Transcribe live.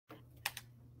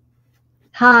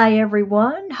Hi,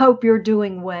 everyone. Hope you're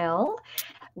doing well.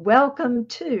 Welcome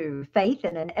to Faith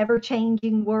in an Ever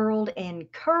Changing World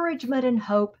Encouragement and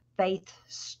Hope Faith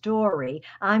Story.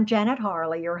 I'm Janet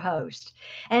Harley, your host.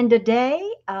 And today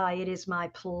it is my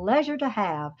pleasure to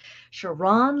have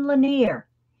Sharonne Lanier.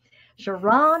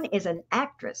 Sharon is an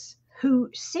actress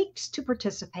who seeks to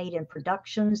participate in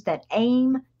productions that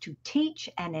aim to teach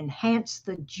and enhance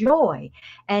the joy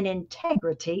and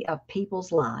integrity of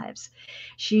people's lives.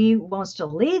 She wants to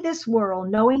leave this world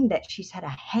knowing that she's had a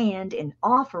hand in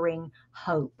offering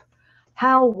hope.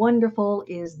 How wonderful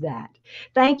is that?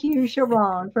 Thank you,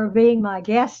 Sharon, for being my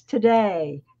guest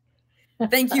today.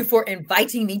 Thank you for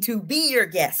inviting me to be your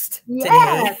guest today.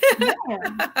 Yes,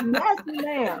 ma'am. Yes,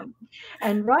 ma'am.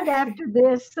 And right after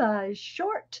this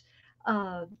short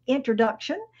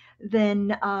introduction,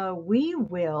 then we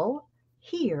will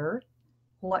hear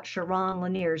what Sharon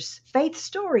Lanier's faith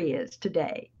story is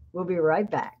today. We'll be right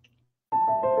back.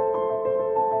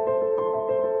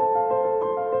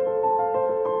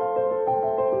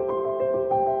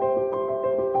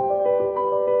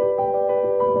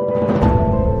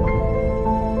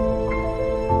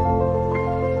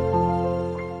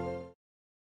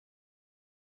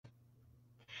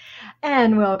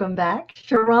 And welcome back.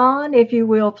 Sharon, if you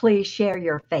will, please share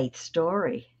your faith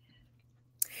story.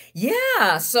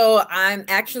 Yeah, so I'm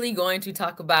actually going to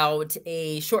talk about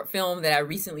a short film that I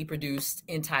recently produced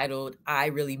entitled I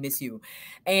Really Miss You.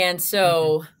 And Mhm.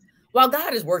 so while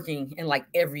God is working in like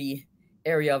every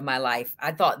area of my life,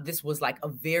 I thought this was like a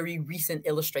very recent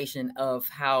illustration of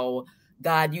how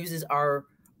God uses our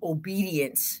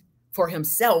obedience for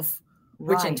himself,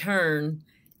 which in Right. turn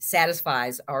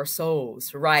satisfies our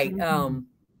souls, right? Mhm.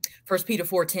 First Peter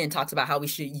 4:10 talks about how we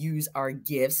should use our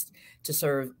gifts to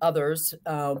serve others.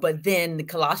 But then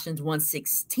Colossians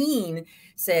 1:16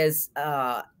 says,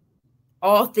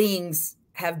 all things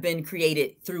have been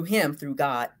created through him, through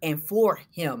God, and for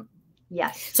him.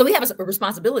 Yes, So we have a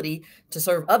responsibility to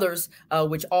serve others,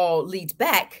 which all leads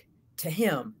back to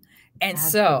him. And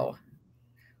absolutely. so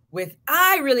with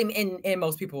I really and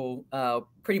most people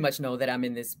pretty much know that I'm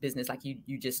in this business like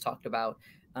you just talked about,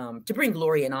 to bring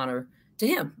glory and honor to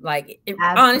him. Like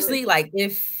honestly, Absolutely. like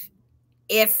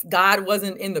if God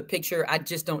wasn't in the picture, I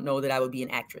just don't know that I would be an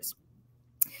actress.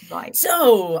 Right.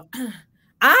 So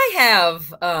I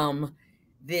have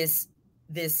this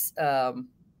this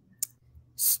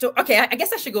okay, I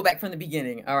guess I should go back from the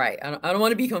beginning. All right, I don't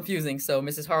want to be confusing, so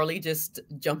Mrs. Harley, just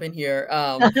jump in here.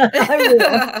 I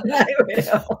will. I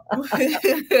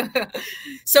will.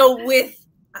 So with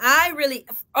I really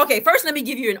okay. First, let me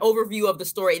give you an overview of the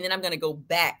story, and then I'm going to go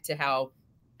back to how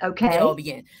it all Okay.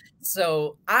 began.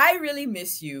 So I Really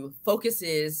Miss You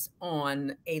focuses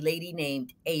on a lady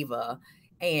named Ava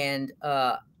and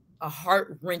a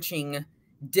heart wrenching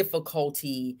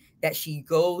difficulty that she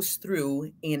goes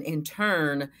through, and in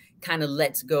turn, kind of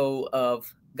lets go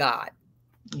of God.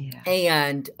 Yeah.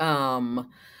 And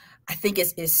I think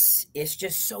it's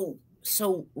just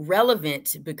so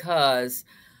relevant because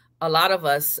a lot of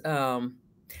us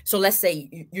so let's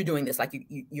say you're doing this like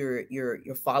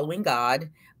you're following God.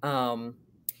 um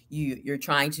you're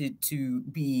trying to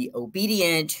be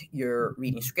obedient, you're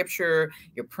reading Mhm. scripture,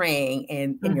 you're praying,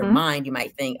 and in your Mhm. mind you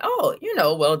might think, oh,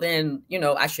 well then,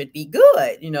 I should be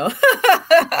good.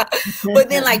 But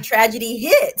then like tragedy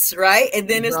hits, right? And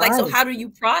then it's like, so Right. how do you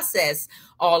process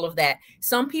all of that?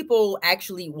 Some people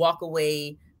actually walk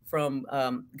away from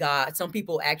God. Some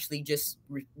people actually just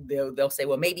they'll say,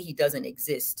 well, maybe he doesn't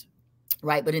exist,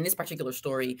 right? But in this particular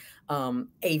story,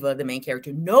 Ava, the main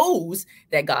character, knows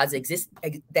that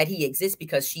that he exists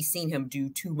because she's seen him do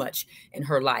too much in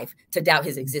her life to doubt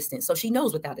his existence. So she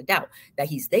knows without a doubt that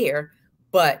he's there,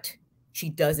 but she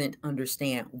doesn't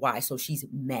understand why. So she's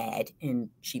mad and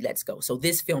she lets go. So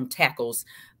this film tackles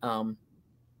um,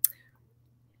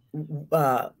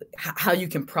 how you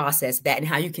can process that and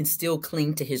how you can still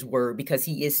cling to his word because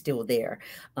he is still there.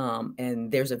 And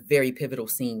there's a very pivotal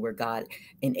scene where God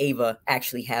and Ava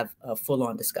actually have a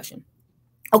full-on discussion.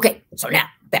 Okay, so now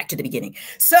back to the beginning.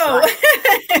 So,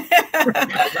 Right.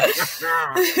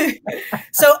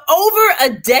 so over a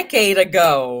decade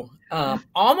ago,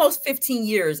 almost 15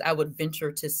 years, I would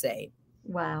venture to say,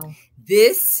 Wow.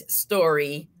 this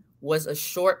story was a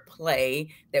short play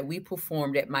that we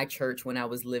performed at my church when I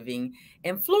was living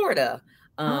in Florida.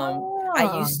 I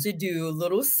Ah, used to do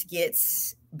little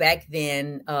skits back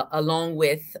then, along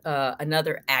with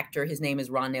another actor. His name is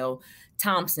Ronell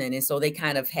Thompson. And so they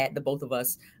kind of had the both of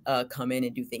us come in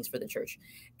and do things for the church.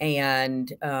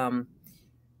 And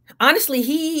honestly,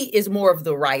 he is more of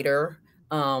the writer.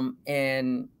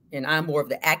 And and I'm more of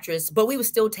the actress, but we would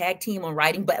still tag team on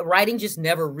writing, but writing just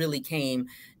never really came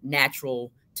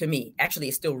natural to me. Actually,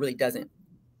 it still really doesn't.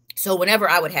 So whenever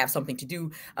I would have something to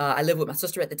do, I lived with my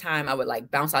sister at the time. I would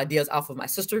like bounce ideas off of my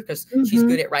sister because she's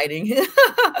good at writing,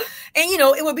 and you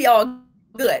know, it would be all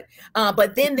good.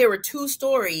 But then there were two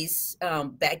stories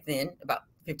back then, about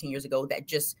 15 years ago, that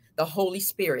just the Holy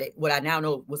Spirit, what I now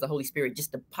know was the Holy Spirit,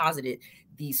 just deposited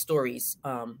these stories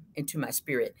into my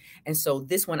spirit. And so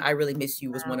this one, I Really Miss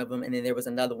You, was one of them. And then there was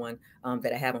another one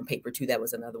that I have on paper too. That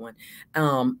was another one.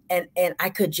 And I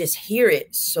could just hear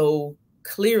it so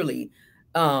clearly.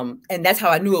 And that's how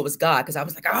I knew it was God, because I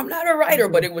was like, I'm not a writer,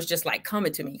 but it was just like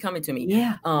coming to me.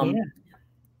 Yeah.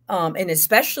 And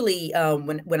especially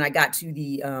when I got to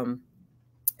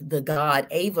the God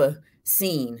Ava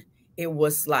scene, it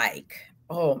was like,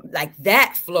 oh, like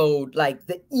that flowed like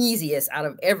the easiest out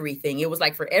of everything. It was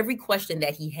like for every question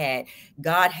that he had,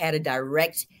 God had a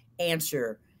direct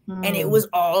answer. And it was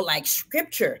all like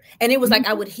scripture. And it was like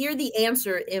I would hear the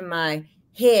answer in my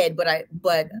head,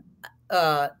 but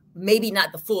maybe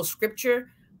not the full scripture,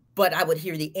 but I would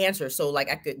hear the answer. So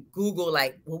like I could Google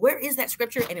like, well, where is that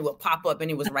scripture? And it would pop up and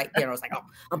it was right there. And I was like, oh,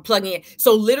 I'm plugging it.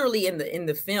 So literally in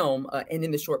the film and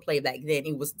in the short play back then,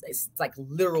 it's like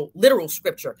literal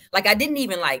scripture. Like I didn't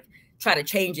even like try to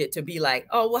change it to be like,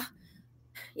 oh, well,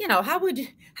 you know, how would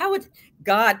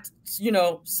God, you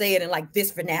know, say it in like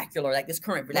this vernacular, like this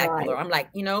current vernacular? Right. I'm like,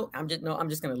 you know, I'm just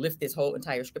going to lift this whole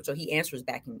entire script. So he answers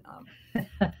back in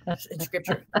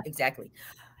scripture. Exactly.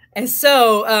 And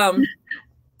so,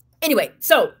 anyway,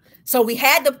 so we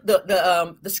had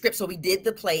the script. So we did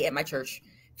the play at my church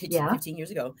 15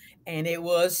 years ago, and it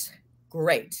was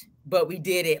great. But we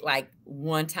did it like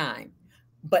one time.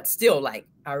 But still, like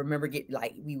I remember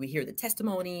we would hear the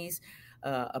testimonies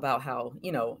about how,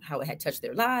 you know, how it had touched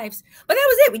their lives. But that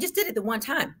was it. We just did it the one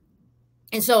time.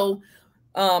 And so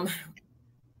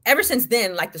ever since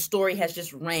then, like the story has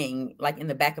just rang like in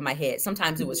the back of my head.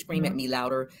 Sometimes it would scream at me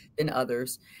louder than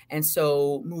others. And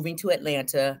so moving to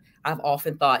Atlanta, I've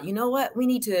often thought, you know what, we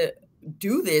need to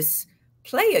do this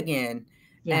play again.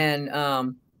 Yeah. And I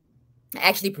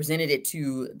actually presented it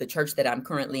to the church that I'm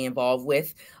currently involved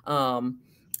with. And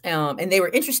they were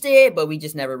interested, but we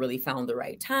just never really found the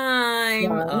right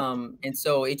time. Right. And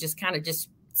so it just kind of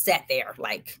just sat there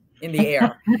like in the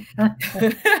air.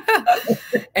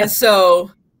 And so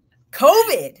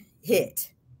COVID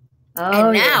hit.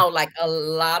 And now like a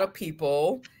lot of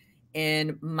people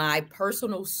in my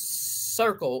personal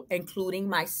circle, including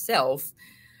myself,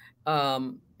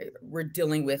 we're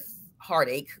dealing with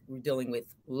heartache, we're dealing with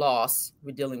loss,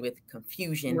 we're dealing with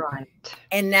confusion. Right.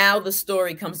 And now the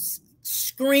story comes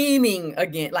screaming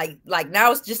again. Like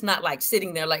now it's just not like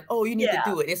sitting there like, oh, you need to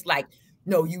do it. It's like,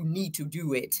 no, you need to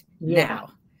do it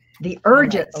now. The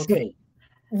urgency. Like, okay.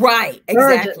 Right.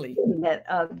 Exactly.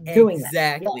 Doing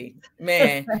exactly. That.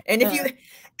 Man. And if you,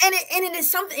 and it is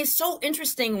something, it's so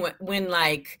interesting when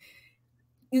like,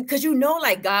 because you know,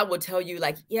 like God will tell you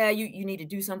like, yeah, you need to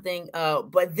do something.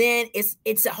 But then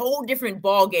it's a whole different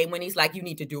ball game when he's like, you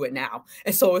need to do it now.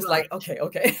 And so it's like, okay.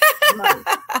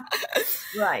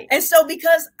 Right. And so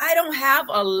because I don't have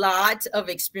a lot of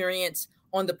experience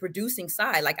on the producing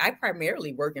side, like I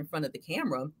primarily work in front of the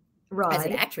camera. Right. As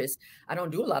an actress, I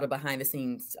don't do a lot of behind the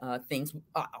scenes things,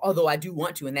 although I do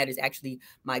want to, and that is actually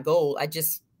my goal. I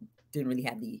just didn't really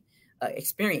have the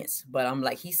experience, but I'm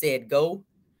like, he said, go,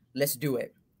 let's do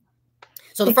it.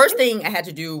 So the first thing I had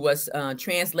to do was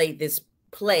translate this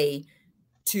play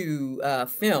to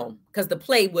film, because the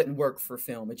play wouldn't work for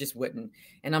film. It just wouldn't.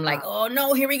 And I'm like, oh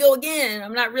no, here we go again.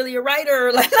 I'm not really a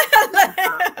writer. Like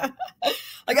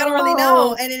I don't really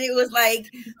know. And then it was like,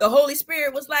 the Holy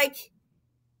Spirit was like,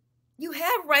 you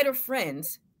have writer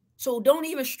friends, so don't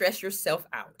even stress yourself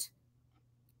out.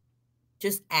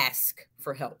 Just ask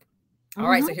for help. All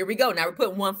right, so here we go. Now we're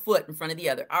putting one foot in front of the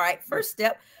other. All right, first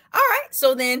step. All right,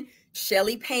 so then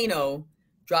Shelly Pano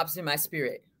drops in my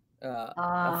spirit,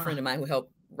 a friend of mine who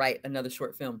helped write another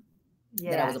short film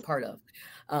that I was a part of.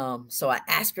 So I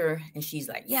asked her and she's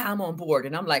like, yeah, I'm on board.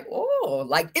 And I'm like, oh,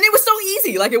 like, and it was so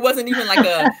easy. Like, it wasn't even like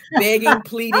a begging,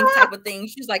 pleading type of thing.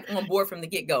 She's like on board from the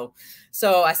get-go.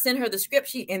 So I sent her the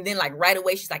script and then like right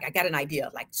away, she's like, I got an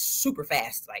idea, like super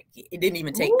fast. Like it didn't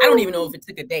even take, I don't even know if it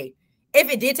took a day. If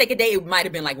it did take a day, it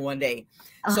might've been like one day.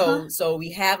 So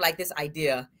we have like this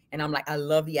idea and I'm like, I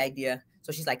love the idea.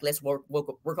 So she's like, let's work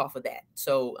off of that.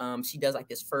 So she does like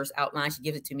this first outline. She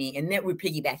gives it to me and then we're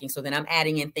piggybacking. So then I'm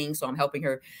adding in things. So I'm helping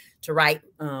her to write.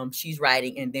 She's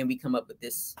writing and then we come up with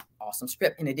this awesome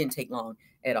script and it didn't take long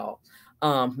at all.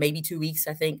 Maybe 2 weeks,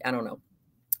 I think. I don't know.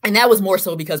 And that was more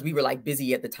so because we were like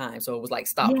busy at the time. So it was like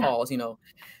stop, pause, you know.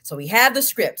 So we have the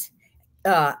script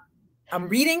uh, I'm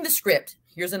reading the script.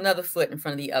 Here's another foot in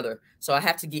front of the other. So I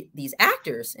have to get these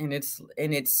actors, and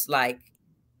it's like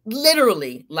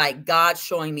literally like God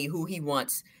showing me who he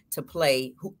wants to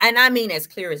play who, and I mean as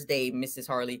clear as day, Mrs.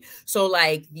 Harley. So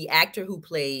like the actor who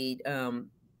played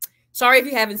sorry if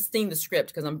you haven't seen the script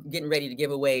because I'm getting ready to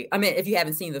give away. I mean, if you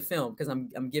haven't seen the film because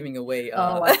I'm giving away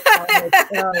Oh,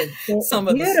 some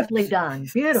of beautifully done,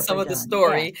 some beautifully of the done. Yes.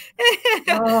 story.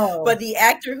 Oh, But the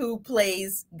actor who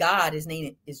plays God, his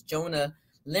name is Jonah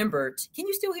Limbert. Can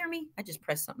you still hear me? I just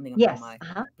pressed something on yes. my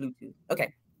Bluetooth.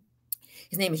 Okay.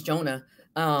 His name is Jonah.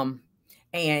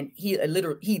 And he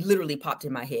literally popped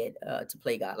in my head to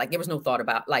play God. Like there was no thought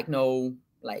about like no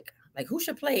like who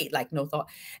should play, like no thought.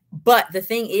 But the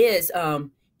thing is,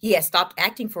 he had stopped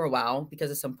acting for a while because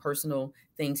of some personal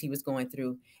things he was going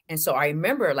through. And so I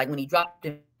remember like when he dropped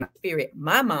in my spirit,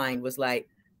 my mind was like,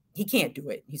 he can't do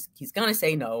it. He's gonna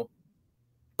say no.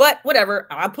 But whatever,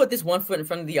 I put this one foot in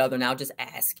front of the other and I'll just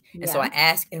ask. And so I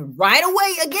ask, and right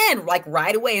away again, like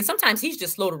right away. And sometimes he's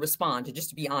just slow to respond, just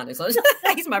to be honest.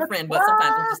 He's my friend, but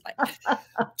sometimes he's just like,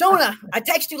 Jonah, I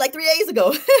texted you like 3 days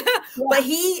ago. But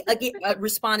he again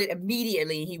responded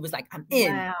immediately. He was like, I'm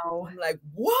in. Wow. I'm like,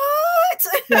 what?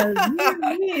 So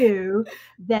you knew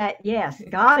that, yes,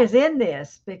 God is in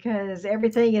this because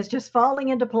everything is just falling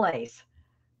into place.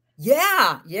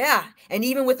 Yeah, yeah. And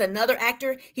even with another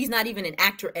actor, he's not even an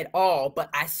actor at all, but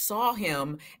I saw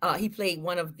him. He played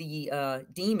one of the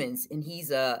demons, and he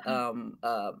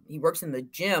works in the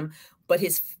gym, but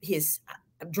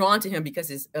I'm drawn to him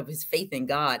because of his faith in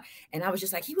God. And I was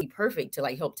just like, he would be perfect to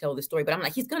like help tell the story. But I'm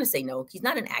like, he's gonna say no. He's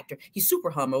not an actor. He's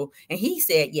super humble. And he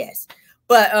said yes.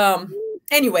 But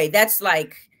anyway, that's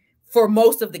like for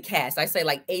most of the cast, I say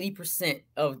like 80%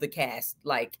 of the cast,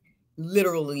 like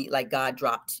literally like God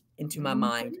dropped into my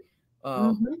mind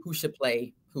who should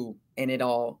play who, and it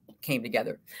all came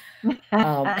together.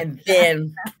 And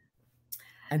then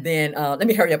let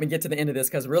me hurry up and get to the end of this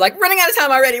because we're like running out of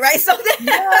time already, right? So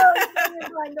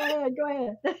go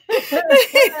ahead.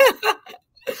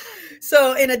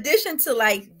 So in addition to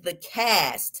like the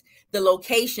cast, the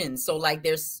locations, so like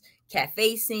there's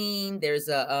cafe scene, there's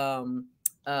a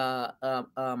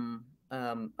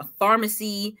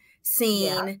pharmacy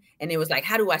scene, and it was like,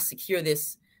 how do I secure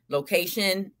this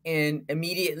location? And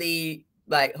immediately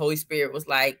like Holy Spirit was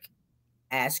like,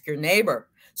 ask your neighbor.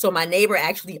 So my neighbor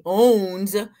actually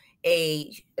owns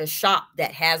a shop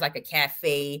that has like a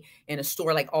cafe and a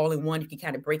store like all in one. You can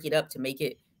kind of break it up to make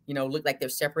it, you know, look like they're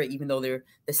separate even though they're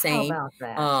the same. How about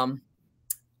that?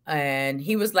 And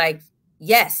he was like,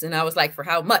 yes. And I was like, for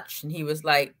how much? And he was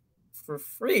like, for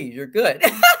free, you're good.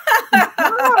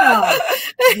 Oh,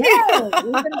 no,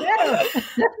 even better.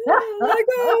 Like,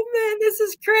 oh man, this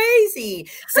is crazy.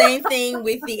 Same thing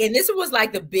with and this was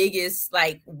like the biggest,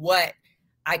 like what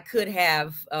I could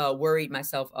have worried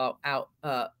myself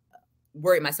the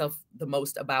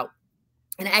most about.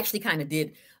 And I actually kind of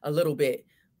did a little bit,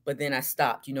 but then I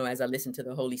stopped, you know, as I listened to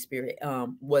the Holy Spirit,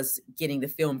 was getting the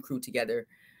film crew together.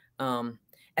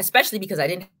 Especially because I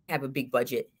didn't have a big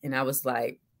budget. And I was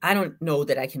like, I don't know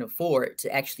that I can afford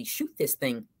to actually shoot this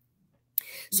thing.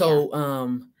 So,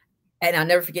 and I'll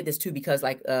never forget this too, because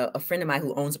like a friend of mine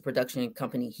who owns a production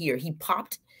company here, he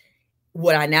popped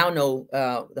what I now know,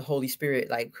 the Holy Spirit,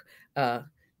 like,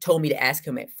 told me to ask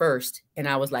him at first. And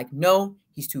I was like, no,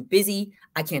 he's too busy.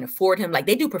 I can't afford him. Like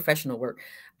they do professional work.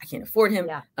 I can't afford him.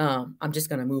 I'm just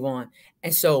going to move on.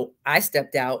 And so I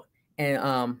stepped out and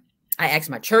I asked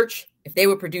my church if they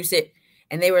would produce it.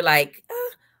 And they were like,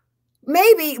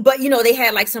 maybe, but you know, they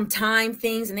had like some time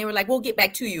things and they were like, we'll get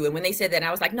back to you. And when they said that,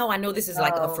 I was like, no, I know this is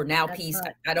like a for now piece.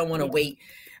 I don't want to wait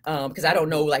because I don't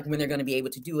know like when they're going to be able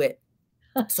to do it.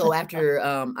 So after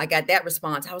I got that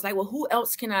response, I was like, well, who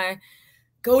else can I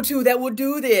go to that will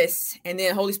do this? And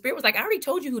then Holy Spirit was like, I already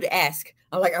told you who to ask.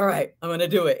 I'm like, all right, I'm going to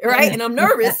do it. Right. And I'm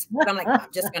nervous, but I'm like, I'm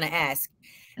just going to ask.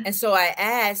 And so I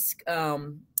asked,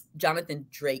 Jonathan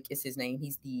Drake is his name.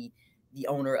 He's the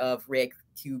owner of Red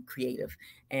Cube Creative.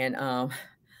 And I'm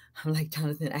like,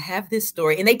 Jonathan, I have this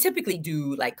story. And they typically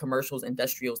do like commercials,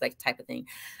 industrials, that type of thing.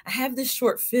 I have this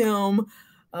short film.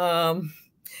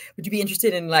 Would you be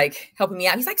interested in like helping me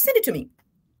out? He's like, send it to me.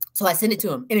 So I sent it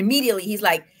to him. And immediately he's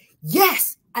like,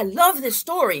 yes, I love this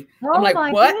story. Oh, I'm like,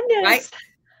 what? Goodness. Right?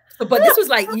 But this was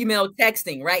like email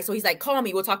texting, right? So he's like, call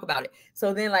me, we'll talk about it.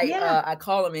 So then like, I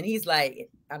call him and he's like,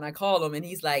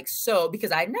 so,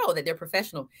 because I know that they're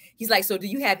professional. He's like, so do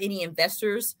you have any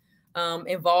investors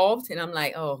involved? And I'm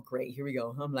like, oh, great. Here we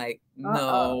go. I'm like,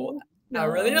 no. I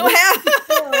really don't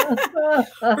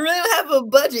have a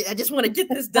budget. I just want to get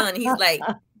this done. He's like,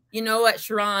 you know what,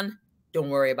 Sharonne, don't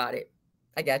worry about it.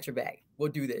 I got your back. will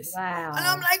do this. And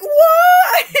I'm Wow. like,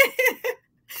 what?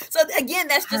 So again,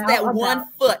 that's just How that one about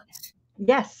foot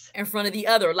yes. in front of the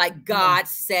other, like Yeah. God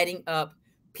setting up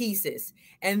pieces.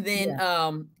 And then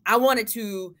Yeah. I wanted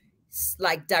to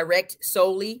like direct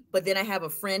solely, but then I have a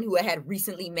friend who I had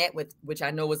recently met with, which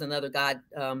I know was another God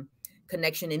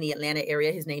connection in the Atlanta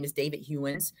area. His name is David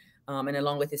Hewins, and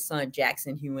along with his son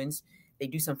Jackson Hewins, they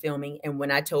do some filming. And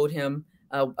when I told him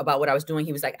about what I was doing,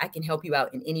 he was like, "I can help you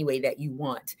out in any way that you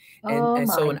want." Oh And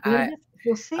so my when goodness.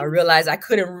 We'll I see. realized I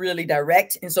couldn't really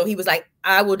direct. And so he was like,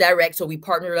 I will direct. So we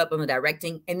partnered up on the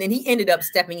directing. And then he ended up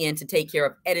stepping in to take care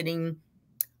of editing,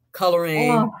 Oh,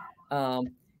 coloring,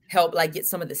 help like get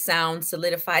some of the sound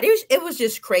solidified. It was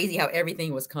just crazy how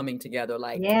everything was coming together,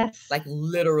 yes. like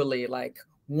literally like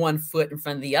one foot in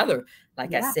front of the other.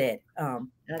 Like I Yeah, said, I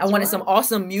that's wanted some right.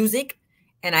 awesome music,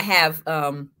 and I have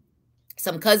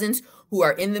some cousins who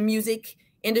are in the music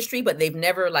industry, but they've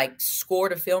never like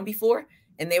scored a film before.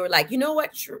 And they were like, you know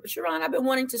what, Sharonne, I've been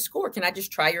wanting to score. Can I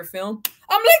just try your film?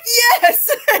 I'm like, yes,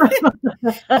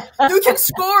 you can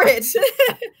score it.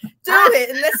 Do it,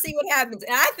 and let's see what happens.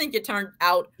 And I think it turned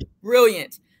out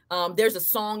brilliant. There's a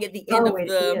song at the end Oh, of it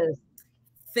the is.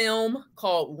 film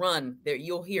called Run. There,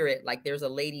 you'll hear it. Like there's a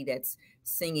lady that's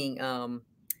singing.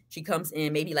 She comes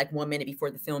in maybe like 1 minute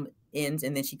before the film ends,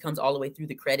 and then she comes all the way through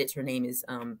the credits. Her name is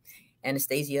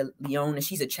Anastasia Leone, and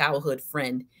she's a childhood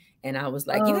friend. And I was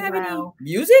like, "You Oh, have any wow.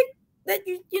 music that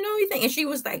you think?" And she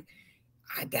was like,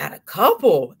 "I got a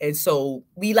couple." And so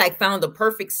we like found the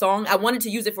perfect song. I wanted to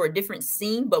use it for a different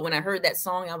scene, but when I heard that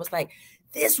song, I was like,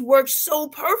 this works so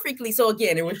perfectly. So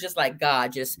again, it was just like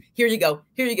God, just here you go,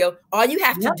 here you go. All you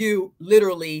have to Yep. do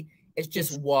literally is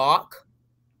just It's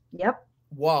yep.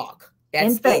 walk. In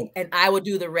That's faith. it. And I will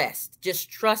do the rest.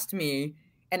 Just trust me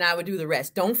and I would do the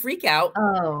rest. Don't freak out.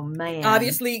 Oh, man.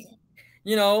 Obviously,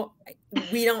 you know,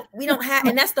 we don't have,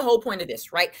 and that's the whole point of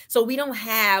this, right? So we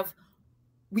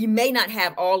may not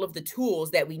have all of the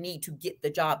tools that we need to get the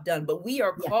job done, but we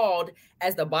are Yeah, called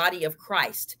as the body of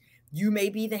Christ. You may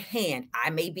be the hand,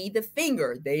 I may be the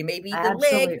finger, they may be the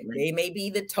leg, absolutely. they may be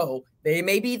the toe, they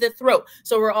may be the throat.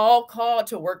 So we're all called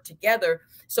to work together.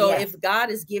 So Yes. if God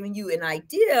is giving you an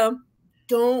idea,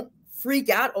 don't freak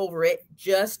out over it.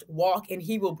 Just walk and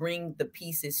he will bring the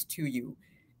pieces to you.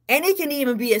 And it can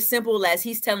even be as simple as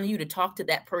he's telling you to talk to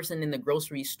that person in the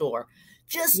grocery store.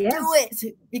 Just do Yeah,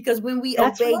 it, because when we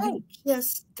that's obey, right. you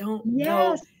just don't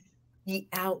know Yes. the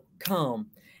outcome.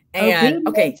 And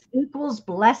okay, Obedience equals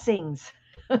blessings.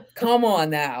 come on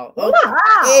now. Okay.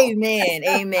 Wow. Amen.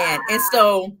 Amen. And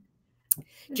so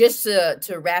just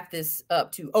to wrap this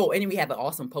up too. Oh, and we have an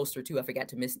awesome poster too. I forgot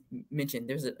to mention.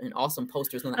 There's an awesome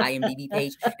posters on the IMDb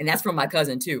page, and that's from my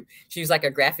cousin too. She was like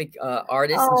a graphic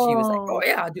artist, and she was like, "Oh Oh.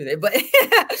 yeah, I'll do that." But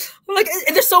like,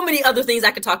 and there's so many other things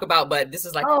I could talk about, but this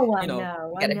is like, Oh, I you know,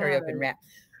 know, we I got to hurry up and know. wrap.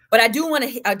 But I do want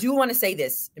to say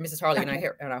this, Mrs. Harley, Okay.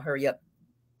 and I'll hurry up.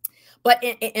 But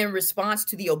in response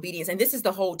to the obedience, and this is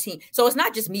the whole team. So it's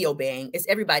not just me obeying, it's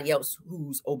everybody else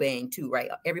who's obeying too, right?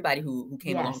 Everybody who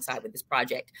came Yes. alongside with this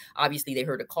project. Obviously, they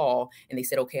heard a call and they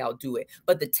said, okay, I'll do it.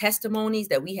 But the testimonies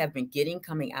that we have been getting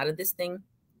coming out of this thing,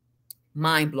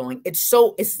 mind blowing. It's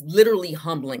literally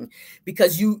humbling,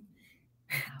 because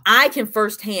I can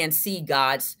firsthand see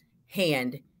God's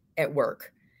hand at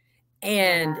work.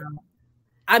 And Wow.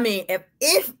 I mean,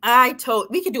 if I told,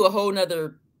 we could do a whole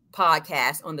nother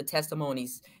podcast on the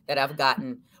testimonies that I've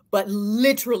gotten, but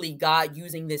literally God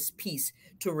using this piece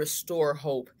to restore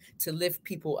hope, to lift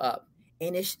people up.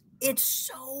 And it's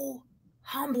so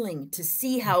humbling to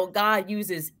see how God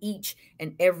uses each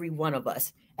and every one of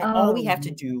us. And all we Oh, have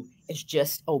to do is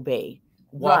just obey,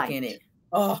 walk right, in it.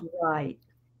 Oh, right.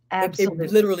 it Absolutely.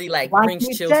 literally like Like brings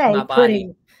you chills to my say,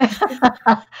 body.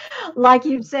 like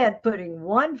you said, putting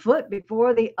one foot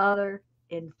before the other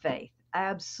in faith.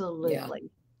 Yeah. Absolutely. Yeah.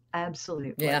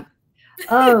 Absolutely.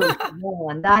 Oh,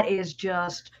 man, that is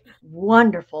just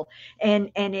wonderful.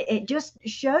 And it just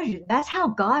shows you that's how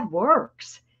God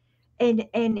works. And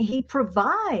he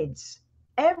provides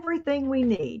everything we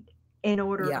need in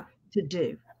order Yeah. to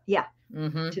do. Yeah,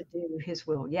 Mm-hmm. to do his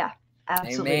will. Yeah, Amen.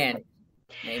 absolutely.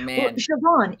 Well, Amen.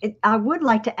 Siobhan, I would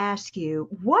like to ask you,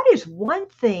 what is one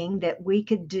thing that we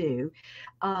could do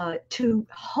to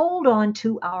hold on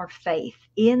to our faith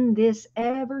in this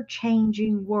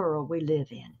ever-changing world we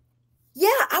live in? Yeah,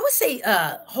 I would say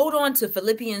hold on to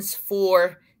Philippians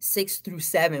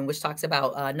 4:6-7, which talks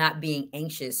about not being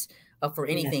anxious for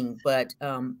Yes. anything, but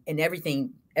in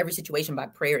everything, every situation by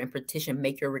prayer and petition,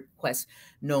 make your requests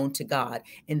known to God,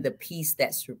 and the peace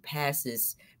that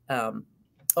surpasses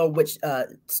or which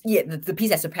the peace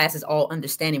that surpasses all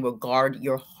understanding will guard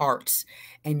your hearts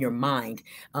and your mind.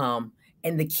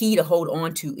 And the key to hold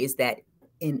on to is that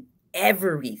in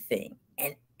everything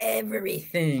and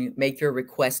everything, make your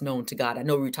request known to God. I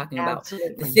know we were talking about the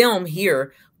Absolutely. film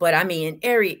here, but I mean, in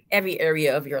every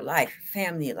area of your life,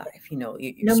 family life, your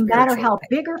No matter spiritual how life,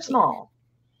 big or small.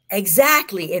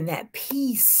 exactly. And that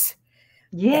peace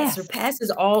that Yes.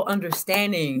 surpasses all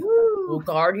understanding will Woo.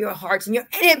 guard your hearts and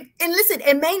listen,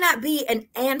 it may not be an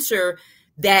answer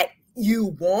that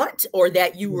you want or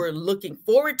that you were looking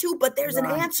forward to, but there's an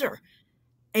Right. answer.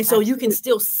 And so you can Absolutely.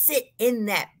 still sit in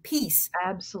that peace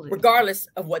Absolutely. regardless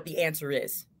of what the answer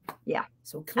is. Yeah.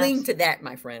 So cling to Absolutely. that,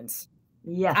 my friends.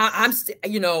 I'm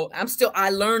Yes. still, I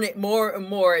learn it more and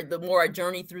more the more I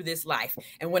journey through this life.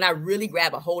 And when I really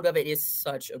grab a hold of it, it's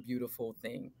such a beautiful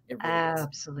thing. It really is.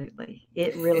 Absolutely.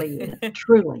 It really is.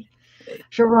 Truly.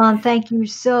 Sharonne, thank you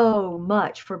so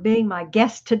much for being my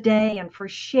guest today and for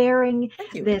sharing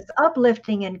Thank you. this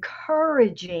uplifting,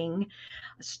 encouraging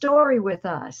story with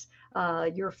us,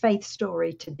 your faith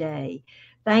story today.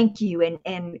 Thank you,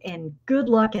 and good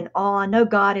luck and all. I know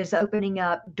God is opening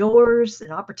up doors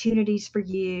and opportunities for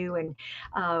you, and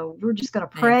we're just going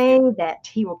to Thank pray you. that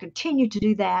He will continue to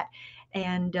do that.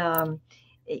 And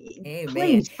Amen.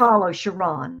 please follow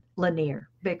Sharonne Lanier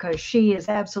because she is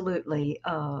absolutely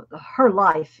her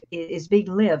life is being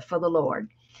lived for the Lord.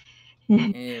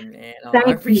 Amen. Oh, I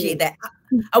Thank appreciate you. that.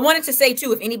 I wanted to say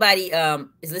too, if anybody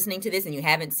is listening to this and you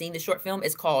haven't seen the short film,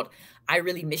 it's called "I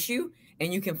Really Miss You,"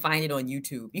 and you can find it on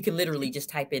YouTube. You can literally just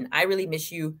type in "I Really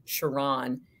Miss You,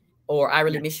 Sharonne," or "I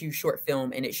Really Miss You short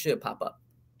film," and it should pop up.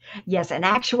 Yes, and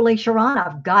actually, Sharonne,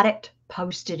 I've got it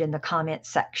posted in the comment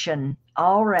section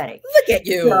already. Look at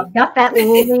So you. I've got that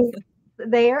link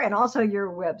there and also your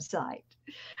website.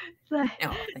 So,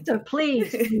 Oh, thank so you.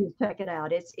 please check it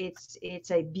out.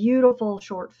 It's a beautiful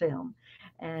short film,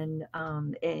 and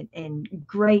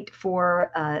great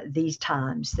for these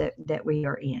times that we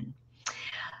are in.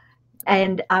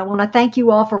 And I want to thank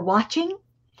you all for watching,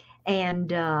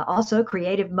 and also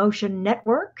Creative Motion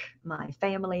Network, my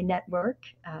family network.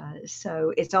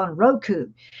 So it's on Roku.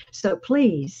 So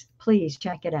please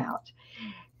check it out.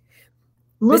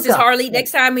 Look Mrs. up. Harley,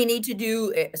 next time we need to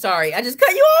do. Sorry, I just cut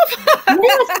you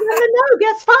Yes, off. no.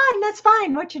 That's fine. That's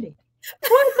fine. What you need?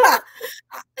 What's that?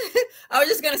 I was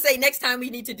just gonna say next time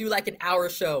we need to do like an hour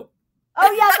show.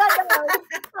 Oh yes, I know.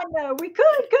 I know. We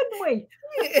could, couldn't we?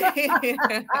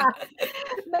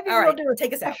 Maybe All we'll right, do a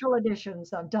take us out. special edition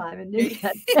sometime and do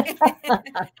that.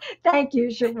 Thank you,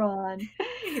 Sharonne.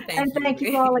 And Thank thank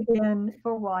you you. all again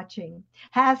for watching.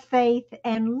 Have faith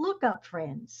and look up,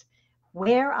 friends,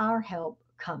 where our help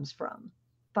comes from.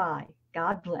 Bye.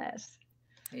 God bless.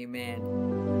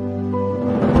 Amen.